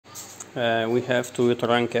We have two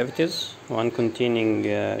uterine cavities, one containing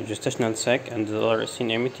gestational sac and the other is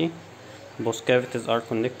empty. Both cavities are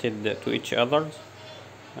connected to each other.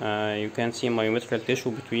 You can see myometrial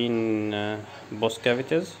tissue between both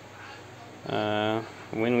cavities.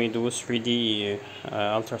 When we do 3D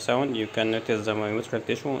ultrasound, you can notice the myometrial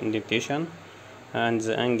tissue indentation, and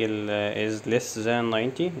the angle is less than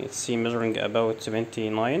 90. It's measuring about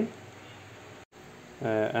 79.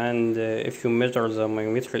 If you measure the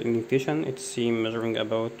myometrial indentation, it's measuring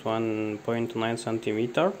about 1.9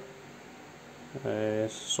 centimeter.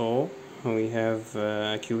 So we have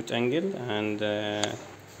acute angle and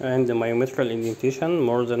the myometrial indentation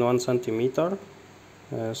more than 1 centimeter.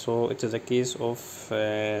 So it is a case of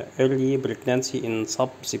early pregnancy in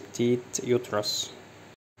subseptate uterus.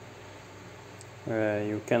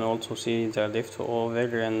 You can also see the left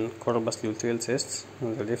ovarian corpus luteal cyst.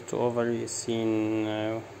 The left ovary is seen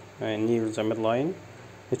near the midline.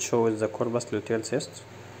 It shows the corpus luteal cyst.